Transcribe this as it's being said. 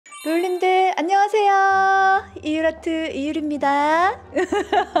로율님들 안녕하세요. 이율아트 이율입니다.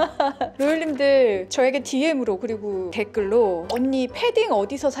 로율님들 저에게 DM으로 그리고 댓글로 언니 패딩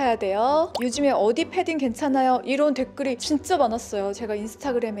어디서 사야 돼요? 요즘에 어디 패딩 괜찮아요? 이런 댓글이 진짜 많았어요. 제가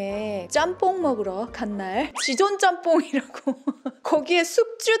인스타그램에 짬뽕 먹으러 간 날 지존 짬뽕이라고 거기에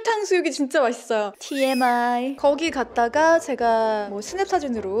숙주 탕수육이 진짜 맛있어요. TMI. 거기 갔다가 제가 뭐 스냅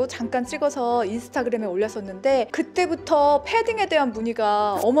사진으로 잠깐 찍어서 인스타그램에 올렸었는데 그때부터 패딩에 대한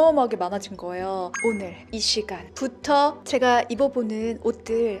문의가 어마어마하게 많아진 거예요. 오늘 이 시간부터 제가 입어보는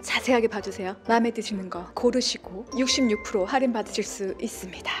옷들 자세하게 봐주세요. 마음에 드시는 거 고르시고 66% 할인 받으실 수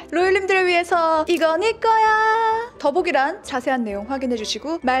있습니다. 로율님들을 위해서 이건 이거야. 더보기란 자세한 내용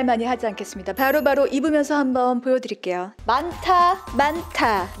확인해주시고 말 많이 하지 않겠습니다. 바로바로 입으면서 한번 보여드릴게요. 많다.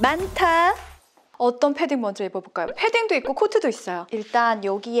 어떤 패딩 먼저 입어볼까요? 패딩도 있고 코트도 있어요. 일단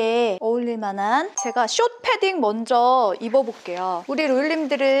여기에 어울릴 만한 제가 숏 패딩 먼저 입어볼게요. 우리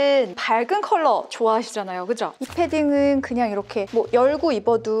로율님들은 밝은 컬러 좋아하시잖아요. 그죠? 이 패딩은 그냥 이렇게 뭐 열고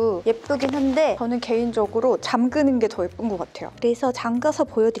입어도 예쁘긴 한데 저는 개인적으로 잠그는 게 더 예쁜 것 같아요. 그래서 잠가서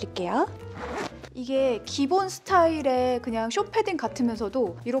보여드릴게요. 이게 기본 스타일의 그냥 숏 패딩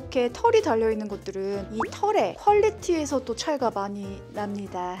같으면서도 이렇게 털이 달려있는 것들은 이 털의 퀄리티에서 또 차이가 많이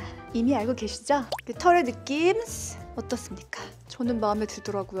납니다. 이미 알고 계시죠? 그 털의 느낌 어떻습니까? 저는 마음에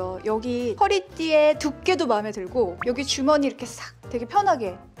들더라고요. 여기 허리띠의 두께도 마음에 들고 여기 주머니 이렇게 싹 되게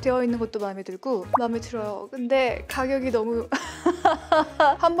편하게 되어 있는 것도 마음에 들고 마음에 들어요. 근데 가격이 너무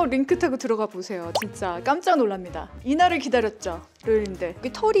한번 링크 타고 들어가 보세요. 진짜 깜짝 놀랍니다. 이날을 기다렸죠, 로율님들.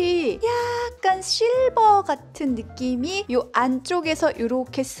 여기 털이 약간 실버 같은 느낌이 이 안쪽에서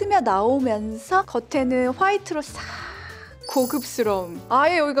이렇게 스며 나오면서 겉에는 화이트로 싹 고급스러움.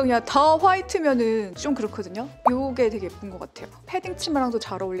 아예 여기가 그냥 다 화이트면은 좀 그렇거든요. 요게 되게 예쁜 것 같아요. 패딩 치마랑도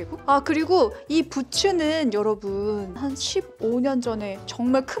잘 어울리고. 아, 그리고 이 부츠는 여러분 한 15년 전에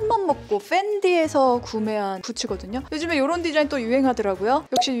정말 큰맘 먹고 팬디에서 구매한 부츠거든요. 요즘에 이런 디자인 또 유행하더라고요.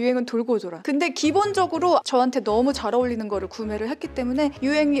 역시 유행은 돌고 돌아. 근데 기본적으로 저한테 너무 잘 어울리는 거를 구매를 했기 때문에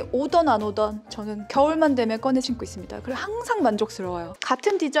유행이 오던 안 오던 저는 겨울만 되면 꺼내 신고 있습니다. 그리고 항상 만족스러워요.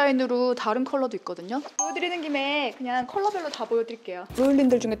 같은 디자인으로 다른 컬러도 있거든요. 보여드리는 김에 그냥 컬러별로 다 보여드릴게요.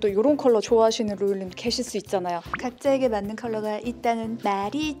 로율님들 중에 또 이런 컬러 좋아하시는 로율님들 계실 수 있잖아요. 각자에게 맞는 컬러가 있다는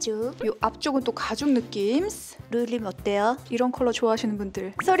말이죠. 이 앞쪽은 또 가죽 느낌. 로율님 어때요? 이런 컬러 좋아하시는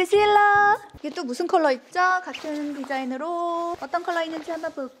분들 소리 질러! 이게 또 무슨 컬러 있죠? 같은 디자인으로 어떤 컬러 있는지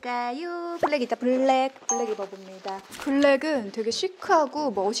한번 볼까요? 블랙 있다. 블랙 입어봅니다. 블랙은 되게 시크하고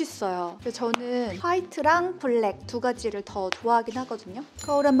멋있어요. 저는 화이트랑 블랙 두 가지를 더 좋아하긴 하거든요.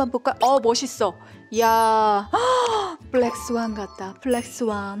 거울 한번 볼까? 멋있어. 이야, 블랙 스완 같다. 블랙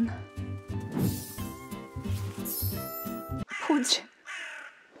스완. 포즈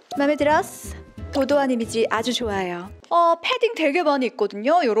마음에 들었어? 도도한 이미지 아주 좋아요. 패딩 되게 많이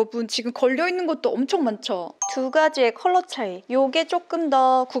있거든요. 여러분 지금 걸려있는 것도 엄청 많죠? 두 가지의 컬러 차이. 요게 조금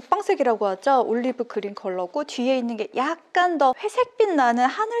더 국방색이라고 하죠. 올리브 그린 컬러고 뒤에 있는 게 약간 더 회색빛 나는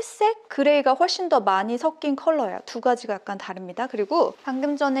하늘색? 그레이가 훨씬 더 많이 섞인 컬러예요. 두 가지가 약간 다릅니다. 그리고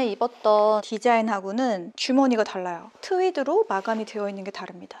방금 전에 입었던 디자인하고는 주머니가 달라요. 트위드로 마감이 되어 있는 게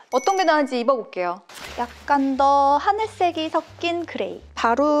다릅니다. 어떤 게 나은지 입어볼게요. 약간 더 하늘색이 섞인 그레이.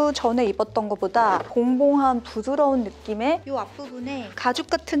 바로 전에 입었던 것보다 봉봉한 부드러운 느낌의 이 앞부분에 가죽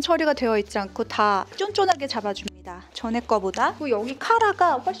같은 처리가 되어 있지 않고 다 쫀쫀하게 잡아줍니다. 전에 거보다. 그리고 여기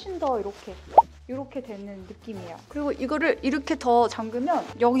카라가 훨씬 더 이렇게 되는 느낌이에요. 그리고 이거를 이렇게 더 잠그면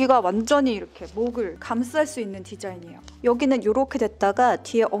여기가 완전히 이렇게 목을 감쌀 수 있는 디자인이에요. 여기는 이렇게 됐다가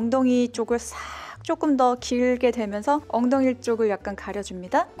뒤에 엉덩이 쪽을 싹 조금 더 길게 되면서 엉덩이 쪽을 약간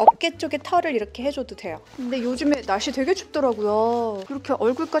가려줍니다. 어깨 쪽에 털을 이렇게 해줘도 돼요. 근데 요즘에 날씨 되게 춥더라고요. 이렇게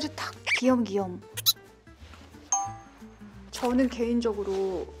얼굴까지 탁 귀염귀염. 저는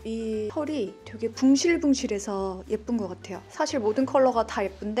개인적으로 이 털이 되게 붕실붕실해서 예쁜 것 같아요. 사실 모든 컬러가 다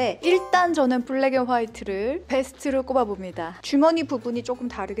예쁜데 일단 저는 블랙 앤 화이트를 베스트로 꼽아봅니다. 주머니 부분이 조금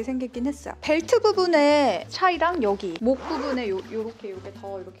다르게 생기긴 했어요. 벨트 부분의 차이랑 여기 목 부분에 요렇게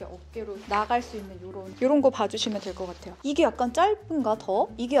더 이렇게 어깨로 나갈 수 있는 요런 거 봐주시면 될 것 같아요. 이게 약간 짧은가 더?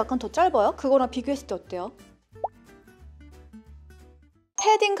 이게 약간 더 짧아요? 그거랑 비교했을 때 어때요?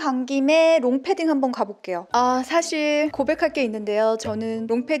 패딩 간 김에 롱패딩 한번 가볼게요. 사실 고백할 게 있는데요. 저는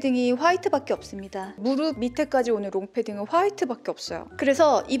롱패딩이 화이트밖에 없습니다. 무릎 밑에까지 오는 롱패딩은 화이트밖에 없어요.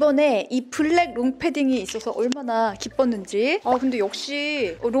 그래서 이번에 이 블랙 롱패딩이 있어서 얼마나 기뻤는지. 근데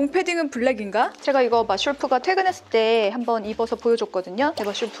역시 롱패딩은 블랙인가? 제가 이거 마쇼프가 퇴근했을 때 한번 입어서 보여줬거든요.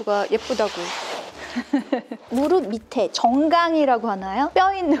 마쇼프가 예쁘다고. 무릎 밑에 정강이라고 하나요?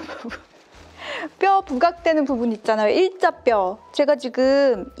 뼈 있는 부분. 뼈 부각되는 부분 있잖아요. 일자뼈. 제가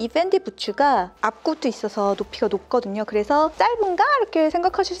지금 이 팬디 부츠가 앞구도 있어서 높이가 높거든요. 그래서 짧은가? 이렇게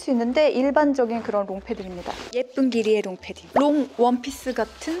생각하실 수 있는데 일반적인 그런 롱패딩입니다. 예쁜 길이의 롱패딩. 롱 원피스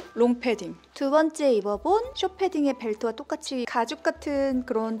같은 롱패딩. 두 번째 입어본 숏패딩의 벨트와 똑같이 가죽 같은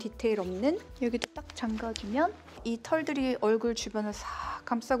그런 디테일 없는 여기도 딱 잠가주면 이 털들이 얼굴 주변을 싹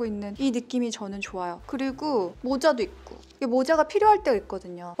감싸고 있는 이 느낌이 저는 좋아요. 그리고 모자도 있고 모자가 필요할 때가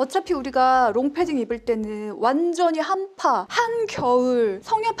있거든요. 어차피 우리가 롱패딩 입을 때는 완전히 한파, 한겨울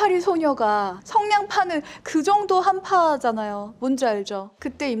성냥팔이 소녀가 성냥 파는 그 정도 한파잖아요. 뭔지 알죠?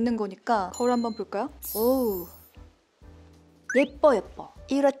 그때 입는 거니까 거울 한번 볼까요? 오, 예뻐 예뻐.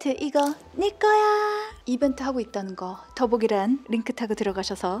 이율아트 이거 네 거야. 이벤트 하고 있다는 거 더보기란 링크 타고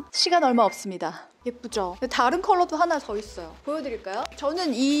들어가셔서 시간 얼마 없습니다. 예쁘죠? 다른 컬러도 하나 더 있어요. 보여드릴까요?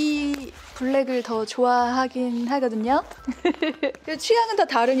 저는 이 블랙을 더 좋아하긴 하거든요. 취향은 다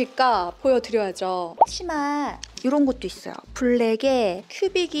다르니까 보여드려야죠. 치마 이런 것도 있어요. 블랙에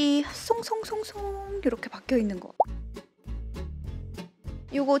큐빅이 송송송송 이렇게 박혀있는 거.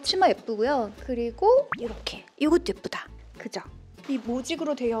 이거 치마 예쁘고요. 그리고 이렇게 이것도 예쁘다. 그죠? 이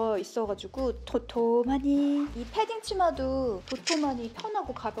모직으로 되어 있어가지고 도톰하니 이 패딩 치마도 도톰하니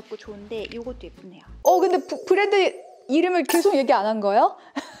편하고 가볍고 좋은데 이것도 예쁘네요. 근데 브랜드 이름을 계속 얘기 안 한 거예요?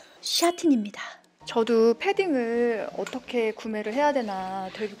 샤틴입니다. 저도 패딩을 어떻게 구매를 해야 되나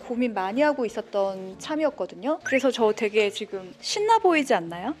되게 고민 많이 하고 있었던 참이었거든요. 그래서 저 되게 지금 신나 보이지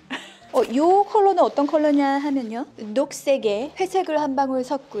않나요? 이 컬러는 어떤 컬러냐 하면요. 녹색에 회색을 한 방울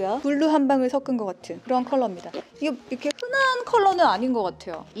섞고요. 블루 한 방울 섞은 것 같은 그런 컬러입니다. 이게 이렇게 흔한 컬러는 아닌 것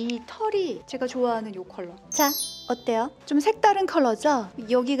같아요. 이 털이 제가 좋아하는 이 컬러. 자, 어때요? 좀 색다른 컬러죠?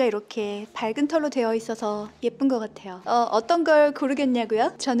 여기가 이렇게 밝은 털로 되어 있어서 예쁜 것 같아요. 어떤 걸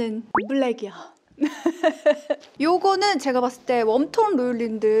고르겠냐고요? 저는 블랙이요. 요거는 제가 봤을 때 웜톤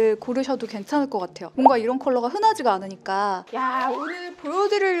로율님들 고르셔도 괜찮을 것 같아요. 뭔가 이런 컬러가 흔하지가 않으니까. 야, 오늘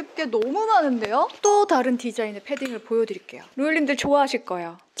보여드릴 게 너무 많은데요? 또 다른 디자인의 패딩을 보여드릴게요. 로율님들 좋아하실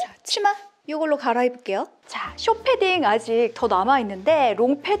거예요. 자, 치마 이걸로 갈아입을게요. 자, 숏패딩 아직 더 남아있는데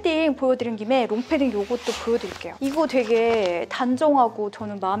롱패딩 보여드린 김에 롱패딩 요것도 보여드릴게요. 이거 되게 단정하고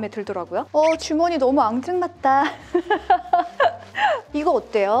저는 마음에 들더라고요. 주머니 너무 앙증맞다. 이거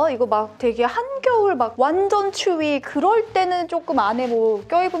어때요? 이거 막 되게 한겨울 막 완전 추위 그럴 때는 조금 안에 뭐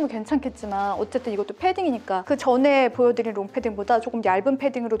껴입으면 괜찮겠지만 어쨌든 이것도 패딩이니까 그 전에 보여드린 롱패딩보다 조금 얇은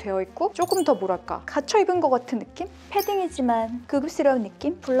패딩으로 되어 있고 조금 더 뭐랄까 갇혀 입은 것 같은 느낌? 패딩이지만 고급스러운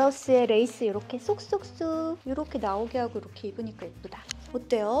느낌? 블라우스에 레이스 이렇게 쏙쏙쏙 이렇게 나오게 하고 이렇게 입으니까 예쁘다.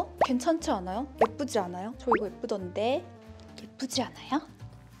 어때요? 괜찮지 않아요? 예쁘지 않아요? 저 이거 예쁘던데 예쁘지 않아요?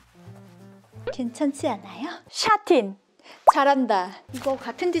 괜찮지 않아요? 샤틴! 잘한다. 이거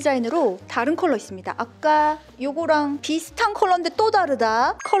같은 디자인으로 다른 컬러 있습니다. 아까 요거랑 비슷한 컬러인데 또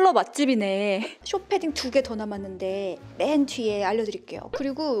다르다. 컬러 맛집이네. 숏패딩 2개 더 남았는데 맨 뒤에 알려드릴게요.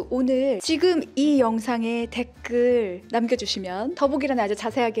 그리고 오늘 지금 이 영상에 댓글 남겨주시면 더보기란에 아주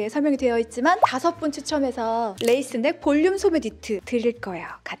자세하게 설명이 되어 있지만 5분 추첨해서 레이스넥 볼륨소매 니트 드릴 거예요.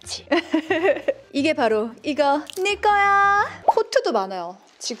 같이. 이게 바로 이거 네 거야. 코트도 많아요.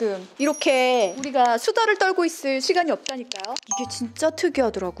 지금 이렇게 우리가 수다를 떨고 있을 시간이 없다니까요. 이게 진짜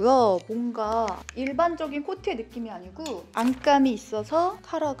특이하더라고요. 뭔가 일반적인 코트의 느낌이 아니고 안감이 있어서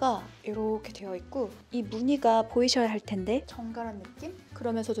카라가 이렇게 되어 있고 이 무늬가 보이셔야 할 텐데 정갈한 느낌?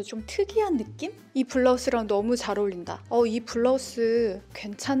 그러면서도 좀 특이한 느낌? 이 블라우스랑 너무 잘 어울린다. 이 블라우스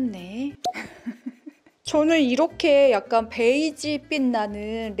괜찮네. 저는 이렇게 약간 베이지빛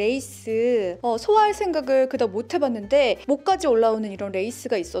나는 레이스 소화할 생각을 그다지 못 해봤는데 목까지 올라오는 이런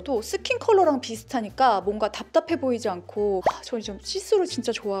레이스가 있어도 스킨 컬러랑 비슷하니까 뭔가 답답해 보이지 않고 저는 좀 시스루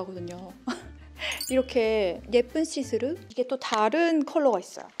진짜 좋아하거든요. 이렇게 예쁜 시스루? 이게 또 다른 컬러가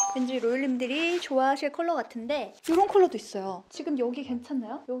있어요. 왠지 로율님들이 좋아하실 컬러 같은데 이런 컬러도 있어요. 지금 여기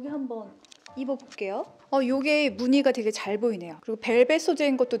괜찮나요? 여기 한번 입어볼게요. 요게 무늬가 되게 잘 보이네요. 그리고 벨벳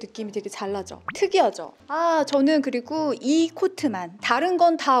소재인 것도 느낌이 되게 잘 나죠? 특이하죠? 저는 그리고 이 코트만 다른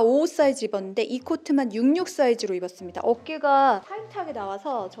건 다 55 사이즈 입었는데 이 코트만 66 사이즈로 입었습니다. 어깨가 타이트하게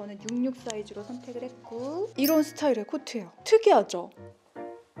나와서 저는 66 사이즈로 선택을 했고 이런 스타일의 코트예요. 특이하죠?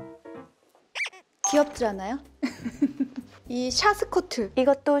 귀엽지 않아요? 이 샤스코트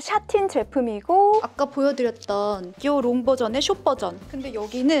이것도 샤틴 제품이고 아까 보여드렸던 이 롱 버전의 숏 버전. 근데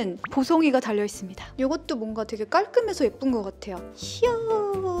여기는 보송이가 달려있습니다. 이것도 뭔가 되게 깔끔해서 예쁜 것 같아요.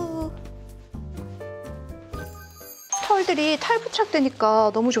 히어 털들이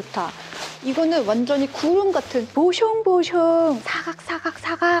탈부착되니까 너무 좋다. 이거는 완전히 구름 같은 보숑보숑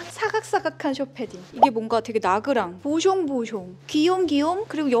사각사각한 숏 패딩. 이게 뭔가 되게 나그랑 보숑보숑 귀욤귀욤.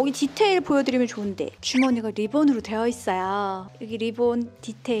 그리고 여기 디테일 보여드리면 좋은데 주머니가 리본으로 되어 있어요. 여기 리본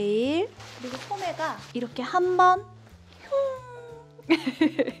디테일. 그리고 소매가 이렇게 한번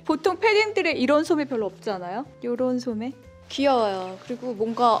보통 패딩들에 이런 소매 별로 없지 않아요? 이런 소매? 귀여워요. 그리고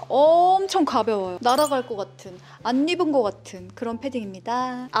뭔가 엄청 가벼워요. 날아갈 것 같은, 안 입은 것 같은 그런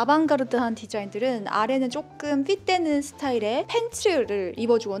패딩입니다. 아방가르드한 디자인들은 아래는 조금 핏되는 스타일의 팬츠를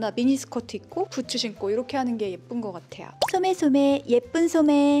입어주거나 미니스커트 입고 부츠 신고 이렇게 하는 게 예쁜 것 같아요. 소매 예쁜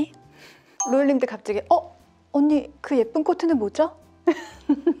소매. 로율님들 갑자기 언니 그 예쁜 코트는 뭐죠?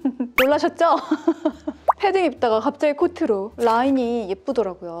 놀라셨죠? 패딩 입다가 갑자기 코트로. 라인이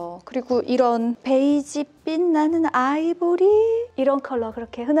예쁘더라고요. 그리고 이런 베이지빛 나는 아이보리 이런 컬러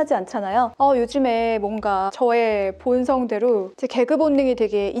그렇게 흔하지 않잖아요. 요즘에 뭔가 저의 본성대로 제 개그 본능이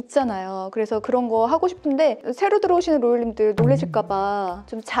되게 있잖아요. 그래서 그런 거 하고 싶은데 새로 들어오시는 로율님들 놀라실까봐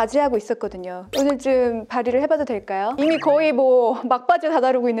좀 자제하고 있었거든요. 오늘 좀 발휘를 해봐도 될까요? 이미 거의 뭐 막바지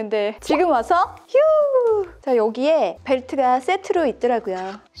다다르고 있는데 지금 와서 휴! 자, 여기에 벨트가 세트로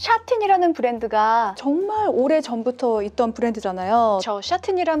있더라고요. 샤틴이라는 브랜드가 정말 오래전부터 있던 브랜드잖아요. 저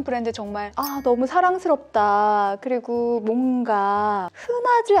샤틴이란 브랜드 정말 너무 사랑스럽다. 그리고 뭔가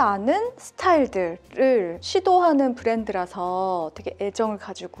흔하지 않은 스타일들을 시도하는 브랜드라서 되게 애정을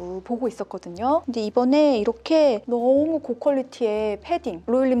가지고 보고 있었거든요. 근데 이번에 이렇게 너무 고퀄리티의 패딩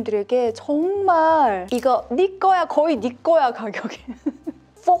로율님들에게 정말 이거 네 거야 거의 네 거야 가격에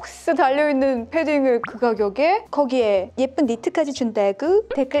폭스 달려있는 패딩을 그 가격에 거기에 예쁜 니트까지 준다고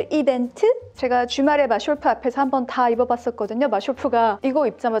댓글 이벤트? 제가 주말에 마쇼프 앞에서 한번 다 입어봤었거든요. 마쇼프가 이거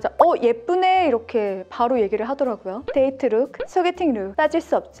입자마자 예쁘네 이렇게 바로 얘기를 하더라고요. 데이트 룩, 소개팅 룩 빠질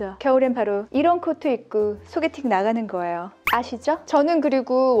수 없죠. 겨울엔 바로 이런 코트 입고 소개팅 나가는 거예요. 아시죠? 저는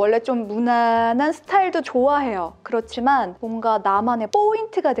그리고 원래 좀 무난한 스타일도 좋아해요. 그렇지만 뭔가 나만의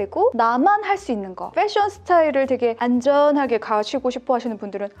포인트가 되고 나만 할 수 있는 거. 패션 스타일을 되게 안전하게 가시고 싶어 하시는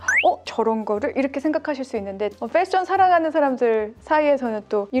분들은 저런 거를? 이렇게 생각하실 수 있는데 패션 사랑하는 사람들 사이에서는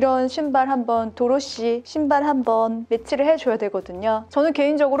또 이런 신발 한번 도로시 신발 한번 매치를 해줘야 되거든요. 저는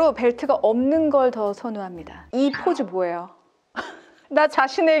개인적으로 벨트가 없는 걸 더 선호합니다. 이 포즈 뭐예요? 나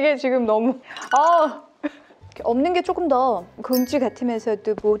자신에게 지금 너무 없는 게 조금 더 금지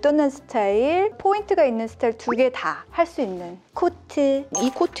같으면서도 모던한 스타일, 포인트가 있는 스타일 두 개 다 할 수 있는 코트. 이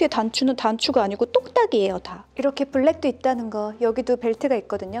코트의 단추는 단추가 아니고 똑딱이에요, 다. 이렇게 블랙도 있다는 거. 여기도 벨트가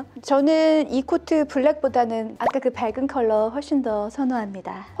있거든요. 저는 이 코트 블랙보다는 아까 그 밝은 컬러 훨씬 더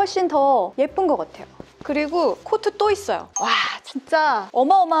선호합니다. 훨씬 더 예쁜 것 같아요. 그리고 코트 또 있어요. 와, 진짜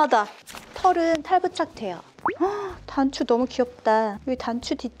어마어마하다. 털은 탈부착돼요. 단추 너무 귀엽다. 여기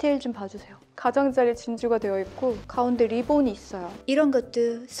단추 디테일 좀 봐주세요. 가장자리 진주가 되어 있고 가운데 리본이 있어요. 이런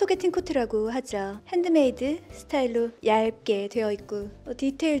것도 소개팅 코트라고 하죠. 핸드메이드 스타일로 얇게 되어 있고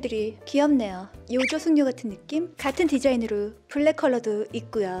디테일들이 귀엽네요. 요조숙녀 같은 느낌? 같은 디자인으로 블랙 컬러도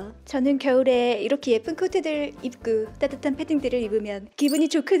있고요. 저는 겨울에 이렇게 예쁜 코트들 입고 따뜻한 패딩들을 입으면 기분이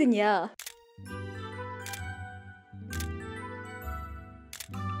좋거든요.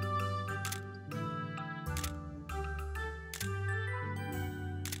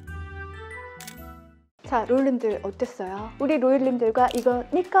 자, 로율님들 어땠어요? 우리 로율님들과 이거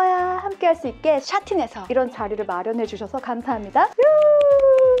네 거야 함께 할 수 있게 샤틴에서 이런 자리를 마련해 주셔서 감사합니다.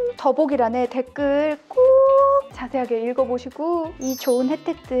 더보기란에 댓글 꼭 자세하게 읽어보시고 이 좋은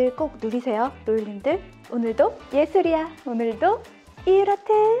혜택들 꼭 누리세요. 로율님들 오늘도 예술이야. 오늘도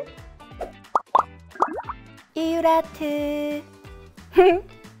이율아트 이율아트